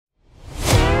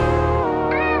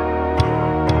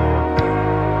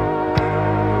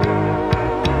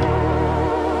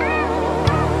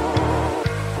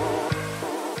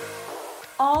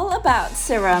about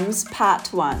serums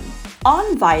part 1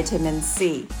 on vitamin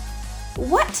C.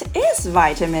 What is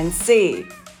vitamin C?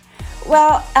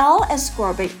 Well,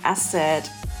 L-ascorbic acid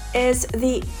is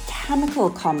the chemical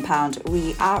compound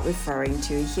we are referring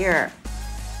to here.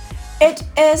 It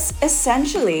is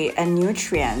essentially a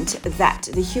nutrient that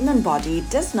the human body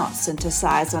does not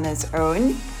synthesize on its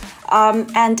own,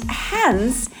 and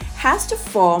hence has to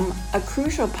form a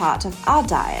crucial part of our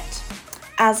diet.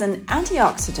 As an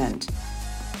antioxidant,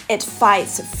 it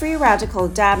fights free radical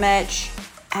damage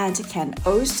and can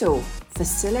also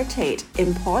facilitate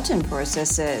important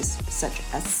processes such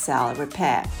as cell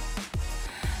repair.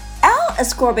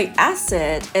 L-ascorbic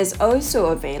acid is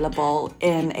also available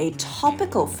in a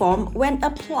topical form when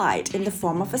applied in the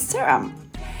form of a serum.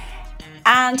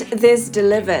 And this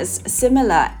delivers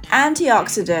similar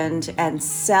antioxidant and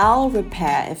cell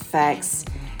repair effects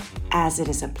as it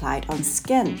is applied on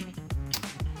skin.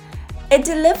 It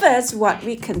delivers what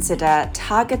we consider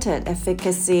targeted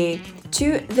efficacy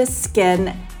to the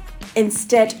skin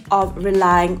instead of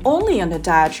relying only on the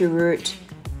dietary route,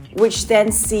 which then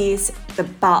sees the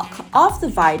bulk of the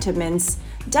vitamins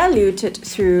diluted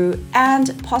through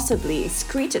and possibly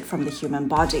excreted from the human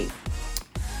body.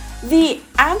 The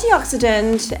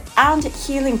antioxidant and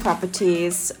healing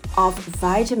properties of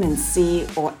vitamin C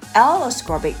or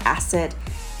L-ascorbic acid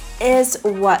is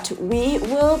what we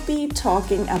will be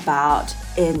talking about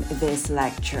in this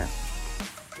lecture.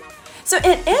 So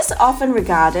it is often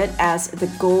regarded as the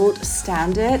gold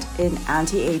standard in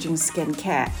anti-aging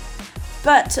skincare.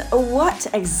 But what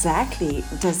exactly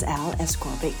does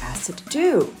L-ascorbic acid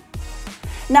do?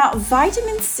 Now,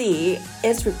 vitamin C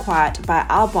is required by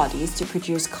our bodies to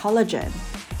produce collagen,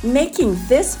 making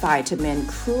this vitamin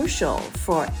crucial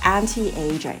for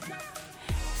anti-aging.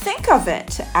 Think of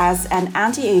it as an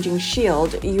anti-aging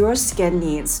shield your skin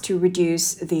needs to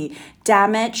reduce the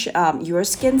damage your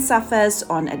skin suffers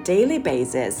on a daily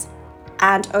basis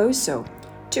and also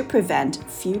to prevent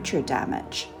future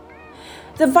damage.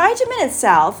 The vitamin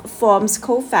itself forms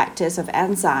cofactors of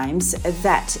enzymes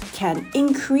that can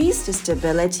increase the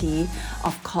stability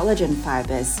of collagen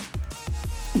fibers.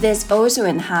 This also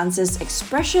enhances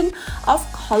expression of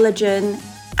collagen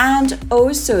and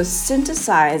also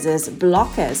synthesizes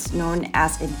blockers known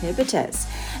as inhibitors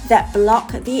that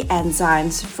block the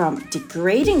enzymes from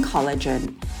degrading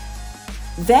collagen.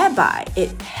 Thereby,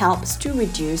 it helps to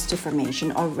reduce the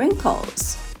formation of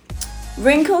wrinkles.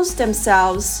 Wrinkles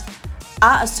themselves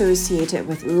are associated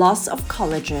with loss of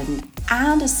collagen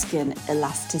and skin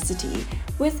elasticity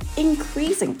with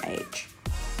increasing age.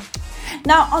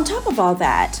 Now, on top of all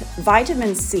that,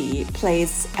 vitamin C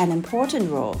plays an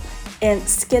important role in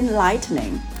skin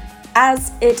lightening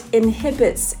as it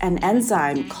inhibits an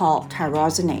enzyme called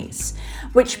tyrosinase,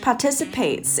 which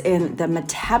participates in the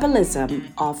metabolism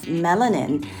of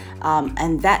melanin,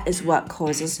 and that is what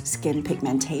causes skin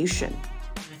pigmentation.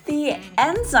 The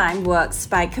enzyme works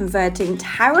by converting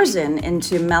tyrosine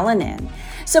into melanin.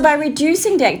 So by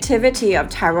reducing the activity of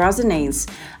tyrosinase,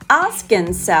 our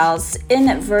skin cells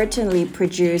inadvertently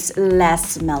produce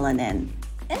less melanin.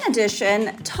 In addition,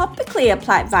 topically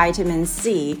applied vitamin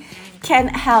C can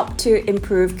help to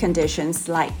improve conditions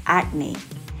like acne.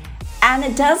 And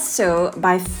it does so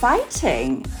by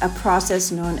fighting a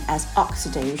process known as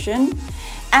oxidation.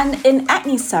 And in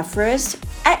acne sufferers,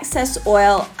 excess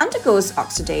oil undergoes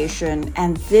oxidation,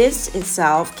 and this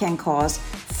itself can cause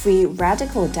free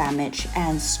radical damage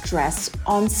and stress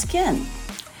on skin.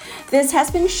 This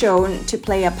has been shown to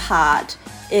play a part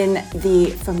in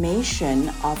the formation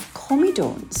of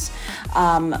comedones,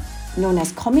 known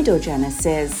as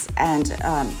comedogenesis, and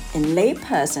in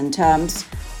layperson terms,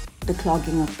 the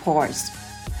clogging of pores.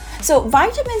 So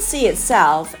vitamin C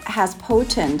itself has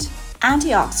potent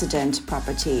antioxidant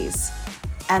properties,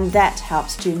 and that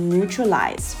helps to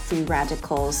neutralize free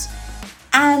radicals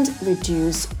and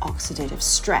reduce oxidative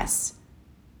stress.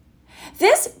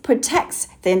 This protects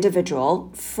the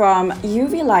individual from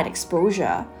UV light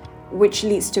exposure, which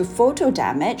leads to photo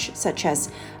damage such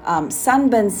as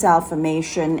sunburn cell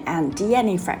formation and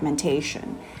DNA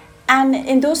fragmentation. And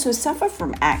in those who suffer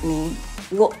from acne,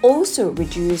 will also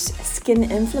reduce skin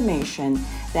inflammation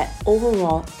that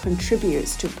overall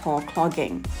contributes to pore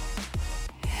clogging.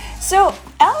 So,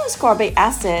 L-ascorbic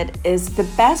acid is the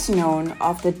best known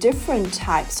of the different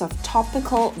types of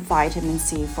topical vitamin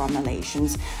C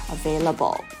formulations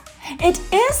available. It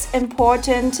is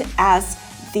important as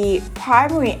the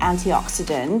primary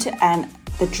antioxidant and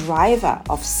the driver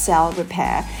of cell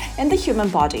repair in the human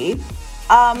body,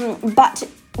 but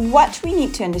what we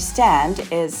need to understand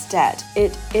is that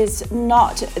it is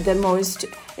not the most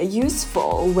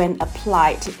useful when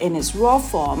applied in its raw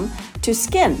form to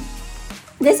skin.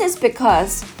 This is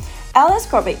because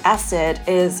L-ascorbic acid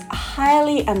is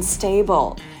highly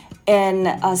unstable in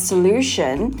a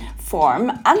solution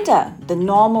form under the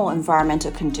normal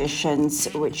environmental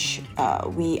conditions which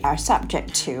we are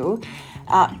subject to.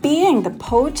 Being the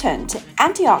potent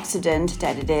antioxidant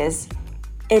that it is,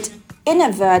 it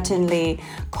inadvertently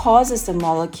causes the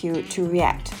molecule to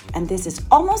react. And this is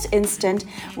almost instant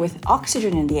with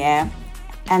oxygen in the air,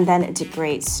 and then it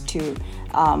degrades to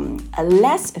a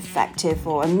less effective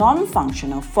or a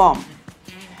non-functional form.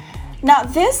 Now,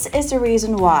 this is the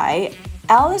reason why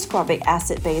L-ascorbic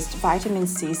acid-based vitamin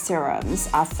C serums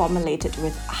are formulated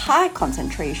with high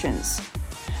concentrations.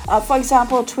 For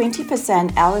example,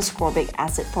 20% L-ascorbic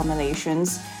acid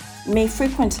formulations may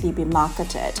frequently be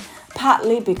marketed,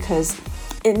 partly because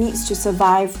it needs to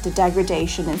survive the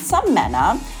degradation in some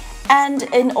manner, and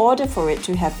in order for it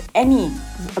to have any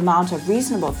amount of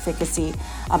reasonable efficacy,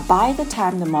 by the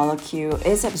time the molecule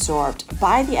is absorbed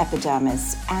by the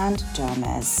epidermis and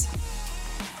dermis.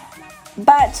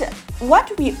 But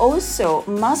what we also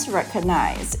must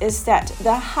recognize is that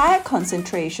the higher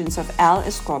concentrations of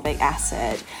L-ascorbic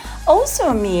acid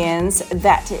also means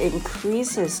that it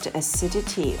increases the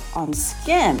acidity on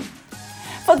skin.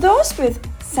 For those with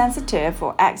sensitive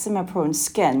or eczema-prone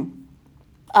skin,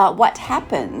 what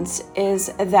happens is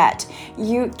that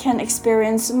you can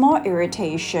experience more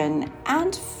irritation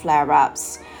and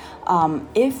flare-ups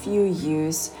if you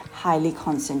use highly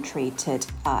concentrated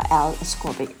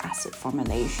L-ascorbic acid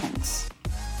formulations.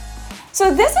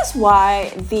 So this is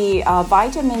why the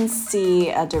vitamin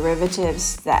C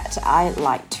derivatives that I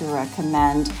like to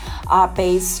recommend are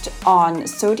based on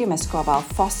sodium ascorbyl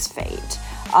phosphate,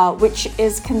 which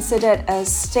is considered a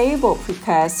stable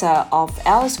precursor of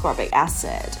L-ascorbic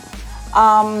acid,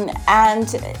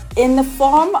 and in the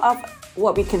form of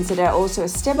what we consider also a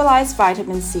stabilized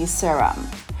vitamin C serum.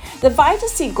 The Vita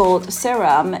C Gold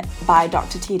serum by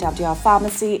Dr. TWR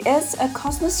Pharmacy is a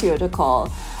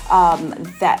cosmeceutical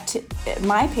that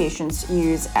my patients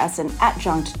use as an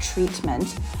adjunct treatment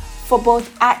for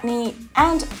both acne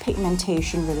and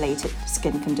pigmentation-related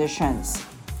skin conditions.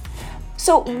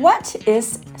 So what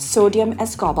is sodium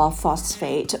ascorbyl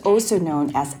phosphate, also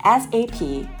known as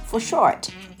SAP for short?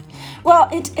 Well,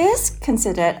 it is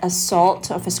considered a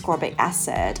salt of ascorbic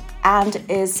acid and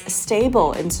is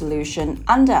stable in solution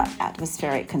under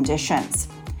atmospheric conditions.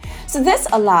 So this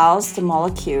allows the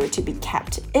molecule to be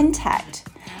kept intact,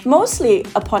 mostly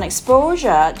upon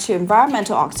exposure to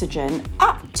environmental oxygen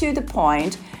up to the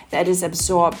point that is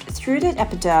absorbed through the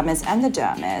epidermis and the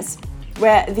dermis,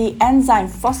 where the enzyme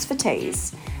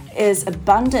phosphatase is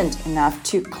abundant enough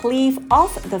to cleave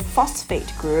off the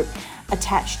phosphate group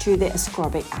attached to the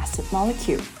ascorbic acid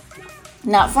molecule.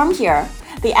 Now from here,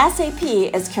 the SAP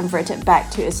is converted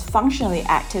back to its functionally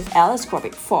active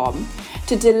L-ascorbic form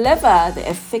to deliver the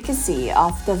efficacy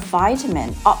of the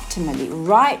vitamin optimally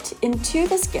right into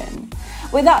the skin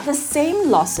without the same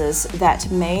losses that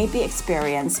may be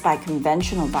experienced by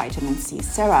conventional vitamin C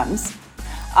serums,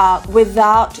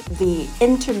 without the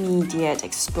intermediate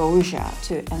exposure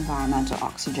to environmental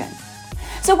oxygen.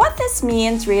 So what this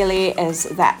means really is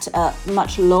that a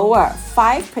much lower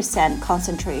 5%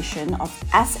 concentration of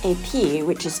SAP,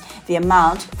 which is the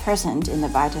amount present in the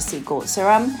Vita C Gold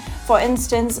serum, for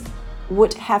instance,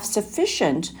 would have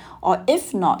sufficient or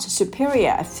if not superior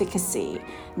efficacy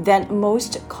than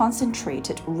most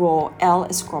concentrated raw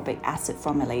L-ascorbic acid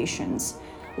formulations,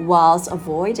 whilst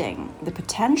avoiding the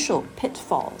potential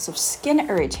pitfalls of skin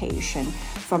irritation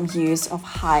from use of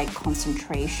high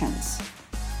concentrations.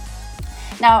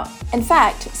 Now, in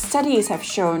fact, studies have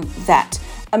shown that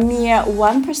a mere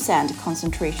 1%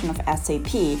 concentration of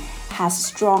SAP has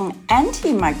strong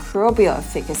antimicrobial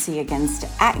efficacy against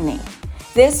acne.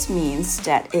 This means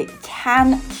that it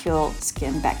can kill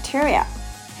skin bacteria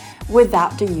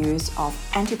without the use of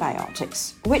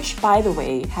antibiotics, which, by the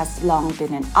way, has long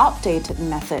been an outdated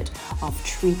method of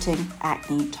treating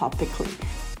acne topically,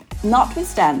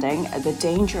 notwithstanding the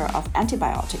danger of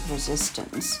antibiotic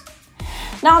resistance.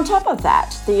 Now, on top of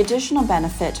that, the additional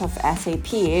benefit of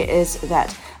SAP is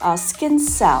that skin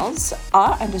cells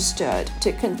are understood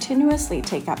to continuously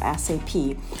take up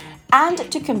SAP and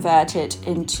to convert it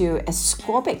into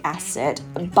ascorbic acid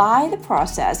by the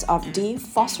process of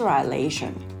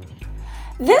dephosphorylation.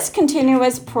 This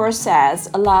continuous process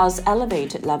allows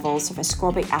elevated levels of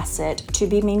ascorbic acid to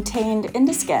be maintained in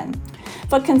the skin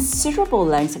for considerable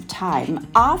lengths of time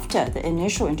after the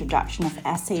initial introduction of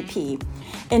SAP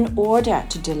in order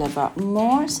to deliver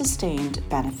more sustained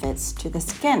benefits to the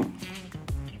skin.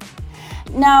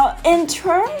 Now, in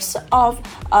terms of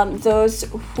those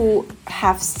who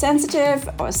have sensitive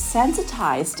or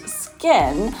sensitized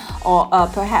skin, or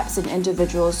perhaps in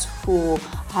individuals who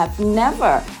have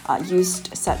never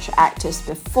used such actives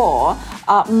before,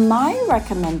 my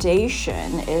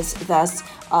recommendation is thus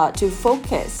to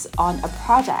focus on a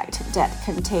product that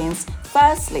contains,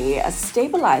 firstly, a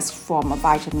stabilized form of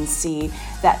vitamin C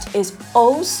that is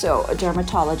also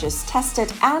dermatologist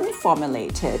tested and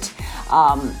formulated,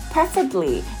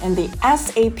 preferably in the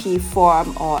SAP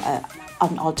form or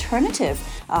an alternative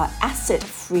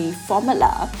acid-free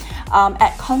formula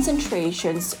at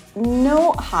concentrations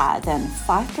no higher than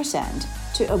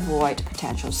 5% to avoid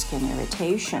potential skin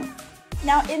irritation.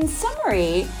 Now, in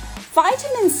summary,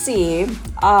 vitamin C,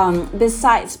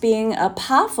 besides being a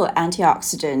powerful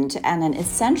antioxidant and an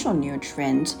essential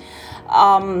nutrient,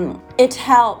 it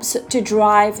helps to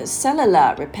drive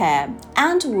cellular repair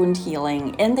and wound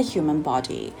healing in the human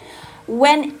body.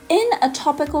 When in a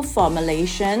topical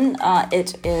formulation,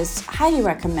 it is highly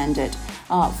recommended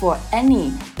for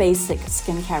any basic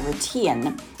skincare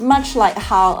routine, much like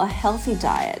how a healthy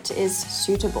diet is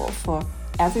suitable for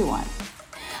everyone.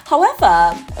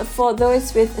 However, for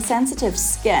those with sensitive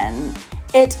skin,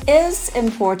 it is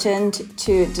important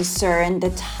to discern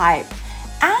the type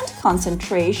and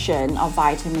concentration of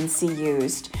vitamin C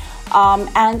used,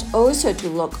 and also to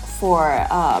look for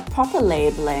proper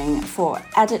labeling for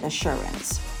added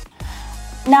assurance.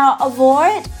 Now,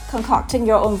 avoid concocting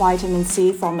your own vitamin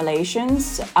C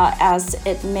formulations as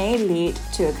it may lead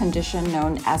to a condition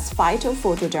known as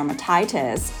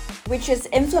phytophotodermatitis, which is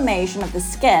inflammation of the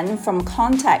skin from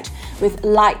contact with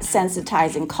light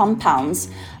sensitizing compounds,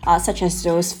 such as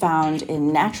those found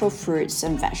in natural fruits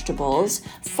and vegetables,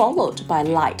 followed by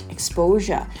light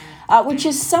exposure, which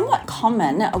is somewhat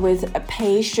common with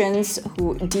patients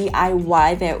who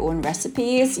DIY their own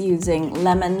recipes using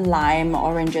lemon, lime,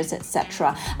 oranges,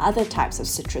 etc., other types of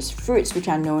citrus fruits which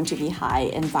are known to be high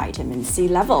in vitamin C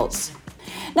levels.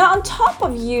 Now, on top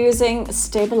of using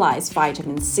stabilized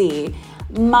vitamin C,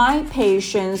 my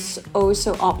patients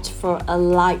also opt for a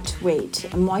lightweight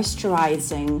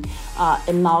moisturizing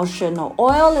emulsion or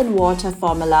oil and water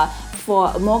formula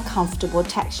for a more comfortable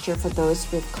texture for those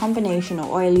with combination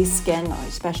or oily skin, or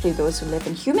especially those who live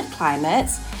in humid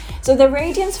climates. So the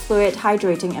Radiance Fluid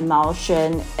Hydrating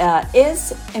Emulsion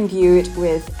is imbued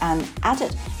with an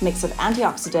added mix of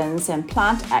antioxidants and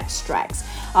plant extracts,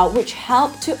 which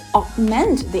help to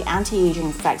augment the anti-aging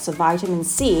effects of vitamin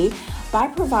C by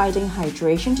providing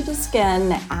hydration to the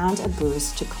skin and a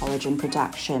boost to collagen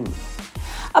production.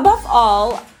 Above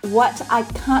all, what I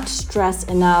can't stress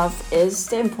enough is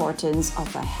the importance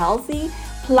of a healthy,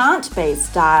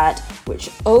 plant-based diet, which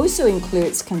also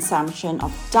includes consumption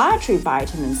of dietary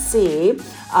vitamin C.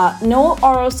 No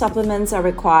oral supplements are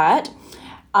required.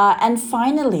 And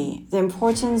finally, the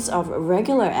importance of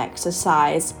regular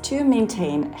exercise to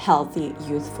maintain healthy,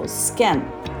 youthful skin.